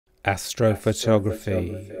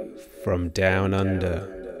Astrophotography from down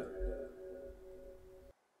under.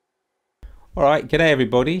 Alright, g'day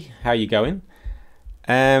everybody, how you going?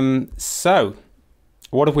 So,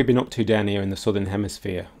 what have we been up to down here in the southern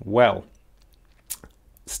hemisphere? Well,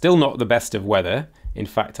 still not the best of weather. In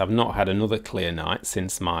fact, I've not had another clear night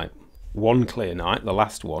since my one clear night, the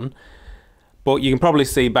last one. But you can probably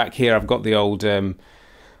see back here I've got the old,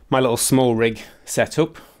 my little small rig set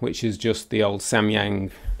up, which is just the old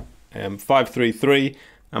SAMYANG 533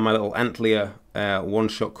 and my little Antlia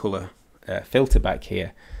one-shot colour filter back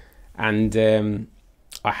here. And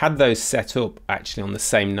I had those set up actually on the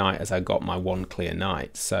same night as I got my one clear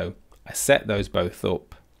night. So I set those both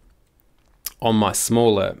up on my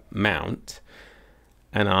smaller mount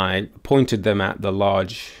and I pointed them at the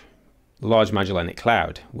Large Magellanic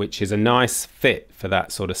Cloud, which is a nice fit for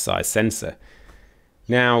that sort of size sensor.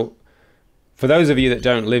 Now, for those of you that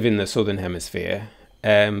don't live in the southern hemisphere,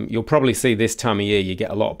 you'll probably see this time of year you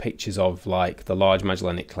get a lot of pictures of like the Large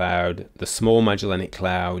Magellanic Cloud, the Small Magellanic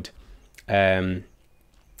Cloud, and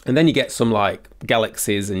then you get some like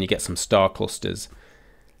galaxies and you get some star clusters,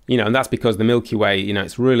 you know, and that's because the Milky Way, you know,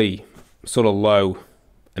 it's really sort of low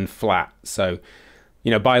and flat. So, you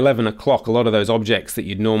know, by 11 o'clock, a lot of those objects that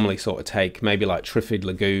you'd normally sort of take, maybe like Trifid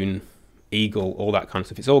Lagoon, Eagle, all that kind of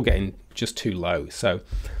stuff, it's all getting just too low. So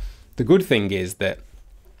the good thing is that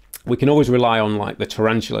we can always rely on like the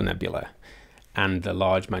Tarantula Nebula and the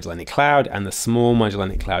Large Magellanic Cloud and the Small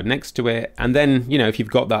Magellanic Cloud next to it. And then, you know, if you've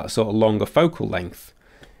got that sort of longer focal length,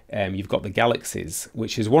 you've got the galaxies,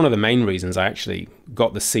 which is one of the main reasons I actually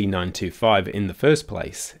got the C925 in the first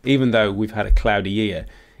place. Even though we've had a cloudy year,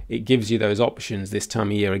 it gives you those options this time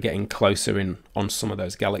of year of getting closer in on some of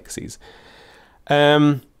those galaxies.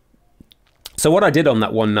 So what I did on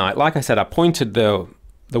that one night, like I said, I pointed the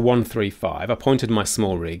 135, I pointed my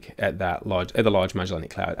small rig at the Large Magellanic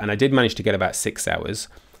Cloud, and I did manage to get about 6 hours.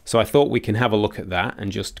 So I thought we can have a look at that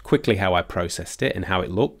and just quickly how I processed it and how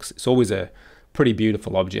it looks. It's always a pretty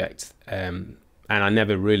beautiful object, and I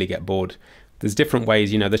never really get bored. There's different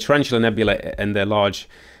ways, you know, the Tarantula Nebula and the Large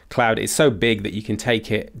Cloud is so big that you can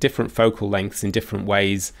take it different focal lengths in different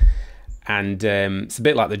ways, and it's a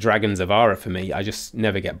bit like the Dragons of Ara for me. I just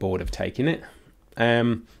never get bored of taking it.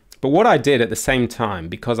 But what I did at the same time,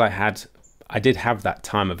 because I did have that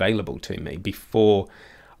time available to me before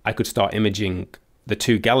I could start imaging the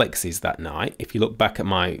two galaxies that night. If you look back at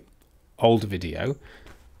my old video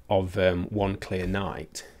of one clear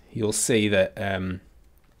night, you'll see that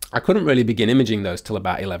I couldn't really begin imaging those till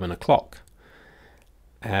about 11 o'clock.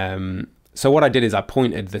 So what I did is I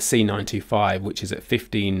pointed the C925, which is at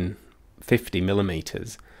 1550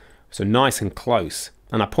 millimeters, so nice and close.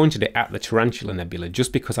 And I pointed it at the Tarantula Nebula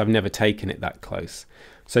just because I've never taken it that close.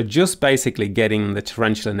 So just basically getting the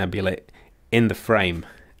Tarantula Nebula in the frame.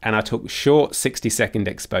 And I took short 60-second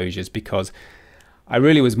exposures because I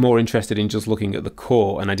really was more interested in just looking at the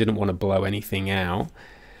core and I didn't want to blow anything out.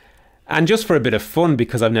 And just for a bit of fun,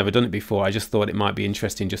 because I've never done it before, I just thought it might be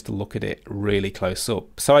interesting just to look at it really close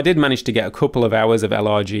up. So I did manage to get a couple of hours of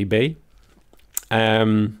LRGB.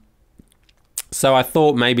 So I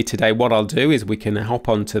thought maybe today what I'll do is we'll hop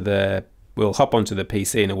onto the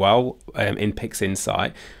PC in a while in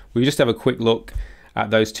PixInsight. We'll just have a quick look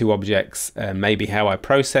at those two objects, maybe how I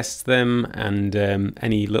processed them and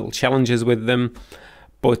any little challenges with them.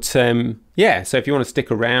 But yeah, so if you want to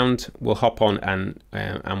stick around, we'll hop on and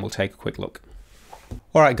we'll take a quick look.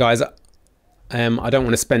 All right, guys. I'm not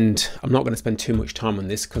going to spend too much time on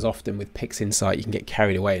this because often with PixInsight you can get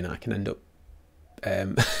carried away and I can end up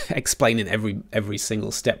explaining every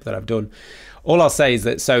single step that I've done. All I'll say is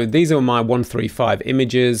that, so these are my 135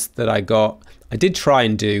 images that I got. I did try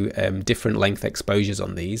and do different length exposures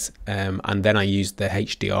on these, and then I used the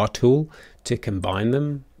HDR tool to combine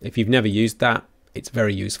them. If you've never used that, it's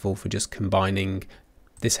very useful for just combining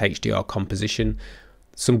this HDR composition.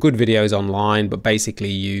 Some good videos online, but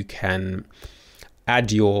basically you can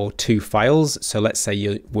add your two files. So let's say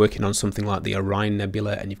you're working on something like the Orion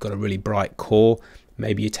Nebula and you've got a really bright core.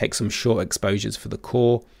 Maybe you take some short exposures for the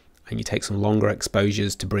core and you take some longer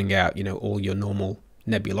exposures to bring out, you know, all your normal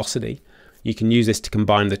nebulosity. You can use this to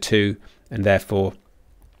combine the two and therefore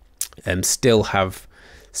still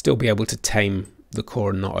be able to tame the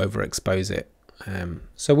core and not overexpose it.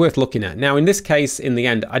 So worth looking at. Now in this case, in the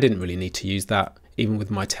end, I didn't really need to use that. Even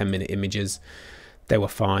with my 10-minute images, they were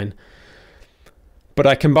fine. But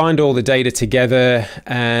I combined all the data together,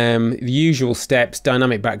 the usual steps,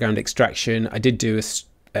 dynamic background extraction. I did do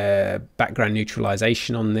a background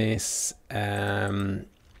neutralization on this. Now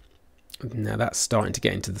that's starting to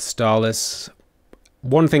get into the starless.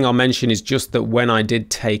 One thing I'll mention is just that when I did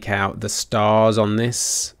take out the stars on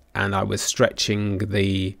this, and I was stretching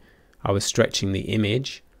the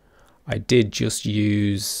image, I did just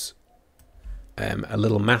use a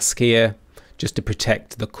little mask here just to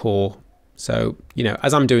protect the core. So, you know,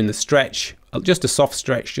 as I'm doing the stretch, just a soft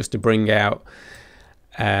stretch just to bring out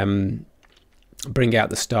the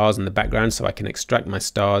stars in the background so I can extract my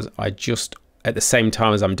stars, I just, at the same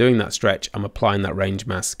time as I'm doing that stretch, I'm applying that range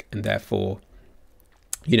mask, and therefore,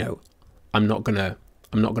 you know, I'm not gonna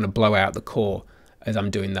blow out the core as I'm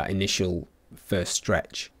doing that initial first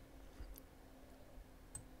stretch.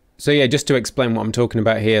 So yeah, just to explain what I'm talking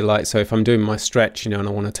about here, like, so if I'm doing my stretch, you know, and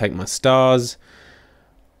I want to take my stars,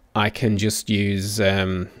 I can just use,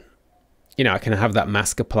 you know, I can have that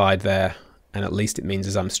mask applied there, and at least it means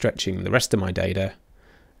as I'm stretching the rest of my data,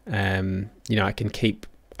 you know, I can keep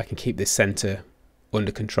this center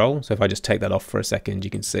under control. So if I just take that off for a second,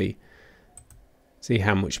 you can see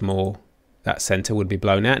how much more that center would be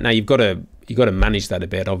blown out. Now you've got to manage that a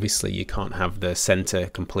bit. Obviously, you can't have the center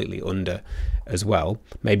completely under as well.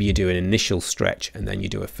 Maybe you do an initial stretch and then you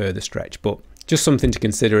do a further stretch, but just something to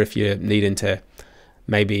consider if you're needing to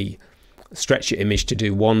maybe stretch your image to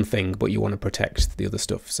do one thing, but you want to protect the other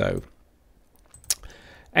stuff. So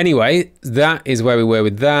anyway, that is where we were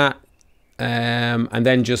with that. And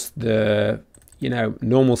then just the, you know,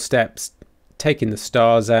 normal steps, taking the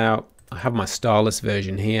stars out. I have my starless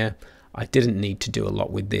version here. I didn't need to do a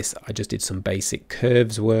lot with this. I just did some basic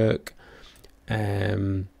curves work,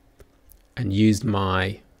 and used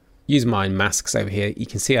my masks over here. You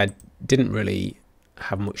can see I didn't really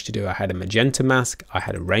have much to do. I had a magenta mask, I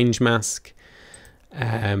had a range mask,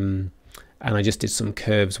 and I just did some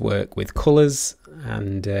curves work with colors,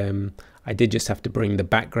 and I did just have to bring the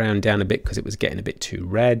background down a bit because it was getting a bit too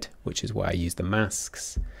red, which is why I used the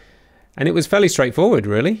masks. And it was fairly straightforward,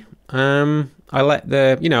 really. I let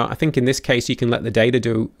the, you know, I think in this case you can let the data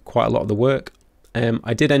do quite a lot of the work.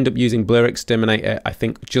 I did end up using Blur Exterminator, I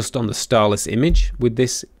think, just on the starless image with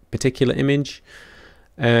this particular image.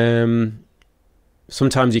 Sometimes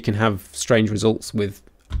you can have strange results with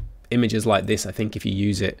images like this, I think, if you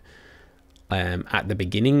use it at the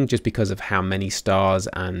beginning, just because of how many stars,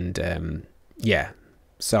 and yeah,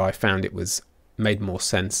 so I found it made more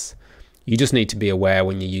sense. You just need to be aware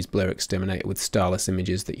when you use Blur Exterminator with starless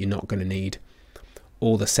images that you're not going to need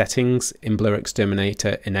all the settings in Blur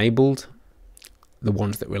Exterminator enabled, the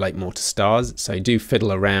ones that relate more to stars. So do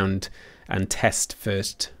fiddle around and test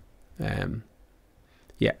first.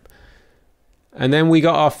 Yeah. And then we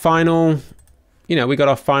got our final, you know, we got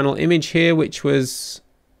our final image here, which was,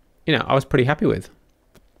 you know, I was pretty happy with.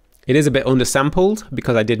 It is a bit undersampled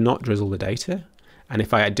because I did not drizzle the data. And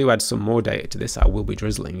if I do add some more data to this, I will be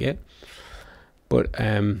drizzling it. But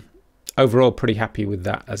overall, pretty happy with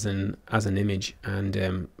that as an image,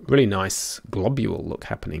 and really nice globule look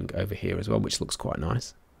happening over here as well, which looks quite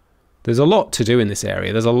nice. There's a lot to do in this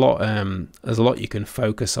area. There's a lot you can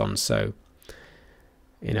focus on. So,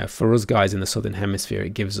 you know, for us guys in the Southern Hemisphere,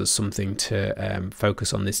 it gives us something to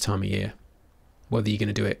focus on this time of year. Whether you're going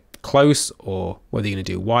to do it close or whether you're going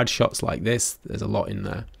to do wide shots like this, there's a lot in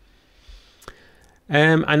there.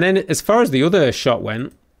 And then as far as the other shot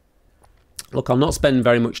went, look, I'll not spend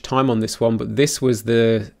very much time on this one, but this was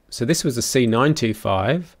the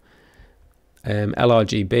C925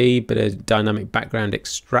 LRGB, bit of dynamic background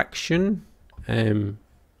extraction. You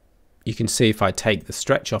can see if I take the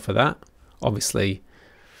stretch off of that, obviously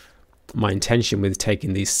my intention with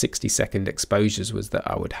taking these 60-second exposures was that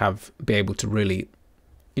I would be able to really,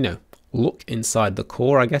 you know, look inside the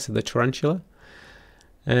core, I guess, of the tarantula.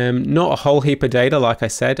 Not a whole heap of data, like I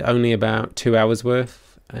said, only about 2 hours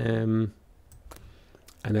worth. And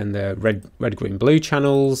then the red, green, blue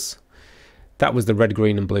channels. That was the red,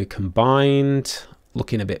 green, and blue combined.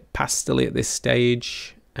 Looking a bit pastel-y at this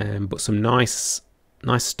stage, but some nice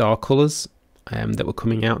star colors that were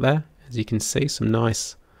coming out there. As you can see, some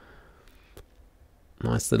nice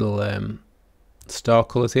little star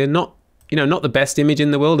colors here. Not, you know, not the best image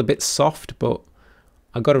in the world, a bit soft, but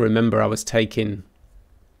I got to remember I was taking.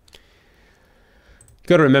 You've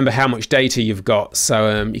got to remember how much data you've got,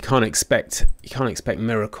 so you can't expect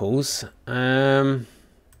miracles.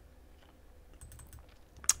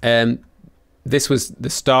 This was the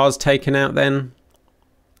stars taken out then,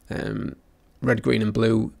 red, green, and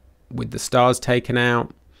blue with the stars taken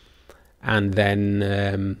out, and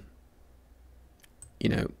then you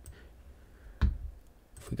know,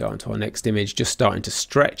 if we go on to our next image, just starting to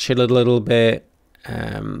stretch it a little bit.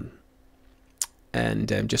 And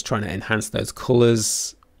just trying to enhance those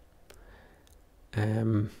colors.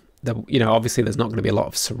 You know, obviously there's not going to be a lot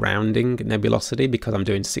of surrounding nebulosity because I'm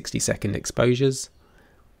doing 60-second exposures.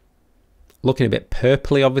 Looking a bit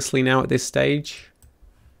purpley, obviously, now at this stage.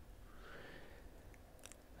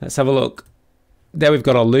 Let's have a look. There we've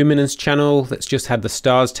got our luminance channel that's just had the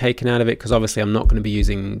stars taken out of it, because obviously I'm not going to be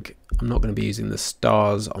using the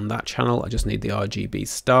stars on that channel. I just need the RGB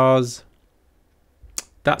stars.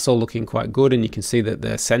 That's all looking quite good, and you can see that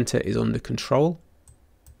the center is under control.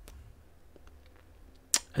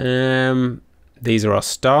 These are our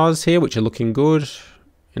stars here, which are looking good.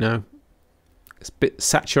 You know, it's a bit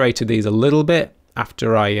saturated these a little bit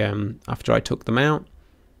after I took them out.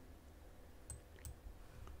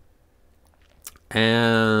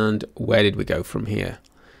 And where did we go from here?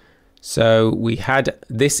 So we had,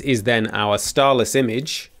 this is then our starless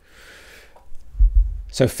image.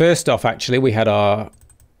 So first off, actually, we got our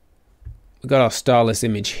starless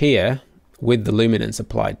image here with the luminance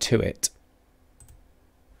applied to it.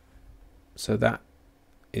 So that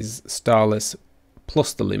is starless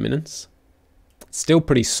plus the luminance. Still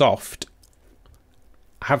pretty soft.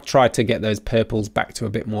 I have tried to get those purples back to a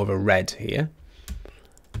bit more of a red here.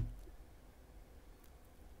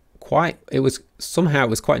 It was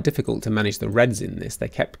quite difficult to manage the reds in this. They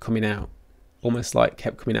kept coming out, almost like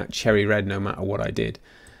kept coming out cherry red no matter what I did.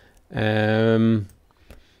 And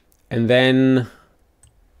then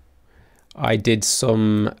I did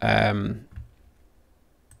some,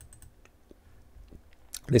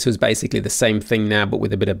 this was basically the same thing now, but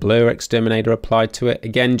with a bit of blur exterminator applied to it.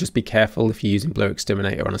 Again, just be careful if you're using blur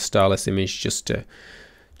exterminator on a starless image, just to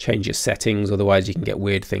change your settings, otherwise you can get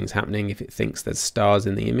weird things happening if it thinks there's stars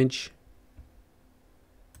in the image.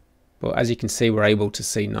 But as you can see, we're able to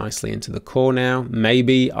see nicely into the core now.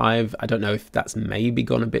 Maybe I don't know if that's maybe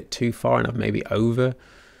gone a bit too far and I've maybe over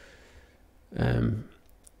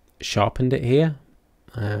sharpened it here.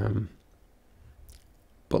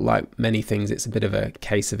 But like many things, it's a bit of a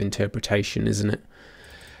case of interpretation, isn't it?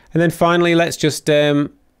 And then finally, let's just add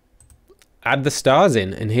the stars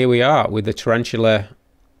in, and here we are with the tarantula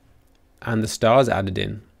and the stars added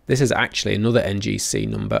in. This is actually another NGC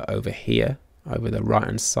number over here, over the right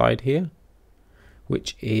hand side here,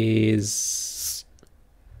 which is,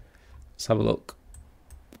 let's have a look,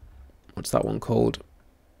 what's that one called?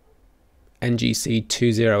 NGC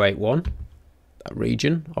 2081, that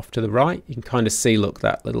region off to the right. You can kind of see, look,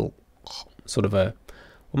 that little sort of a,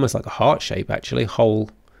 almost like a heart shape actually,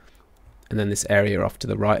 hole, and then this area off to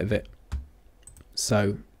the right of it.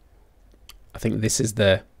 So I think this is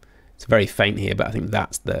the, it's very faint here, but I think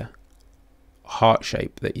that's the heart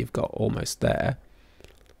shape that you've got almost there.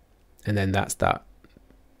 And then that's that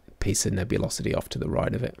piece of nebulosity off to the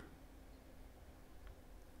right of it.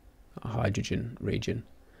 A hydrogen region.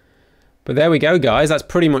 But there we go, guys. That's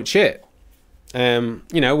pretty much it. You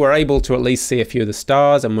know, we're able to at least see a few of the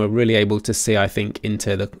stars, and we're really able to see, I think,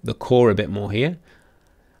 into the core a bit more here.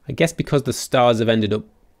 I guess because the stars have ended up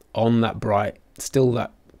on that bright, still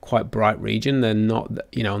that quite bright region, they're not,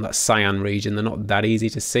 you know, on that cyan region, they're not that easy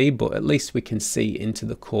to see, but at least we can see into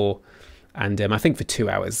the core. And I think for 2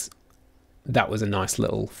 hours that was a nice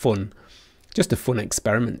little fun, just a fun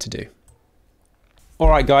experiment to do. All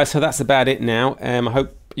right, guys, so that's about it now. I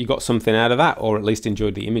hope you got something out of that, or at least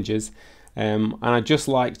enjoyed the images. And I'd just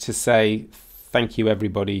like to say thank you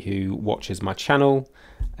everybody who watches my channel.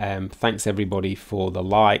 Thanks everybody for the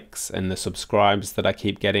likes and the subscribes that I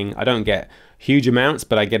keep getting. I don't get huge amounts,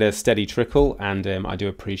 but I get a steady trickle, and I do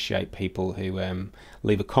appreciate people who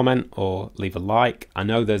leave a comment or leave a like. I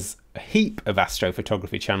know there's a heap of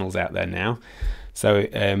astrophotography channels out there now, so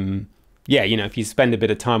yeah, you know, if you spend a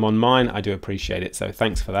bit of time on mine, I do appreciate it. So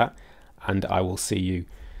thanks for that, and I'll see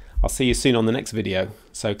you soon on the next video.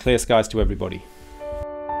 So clear skies to everybody.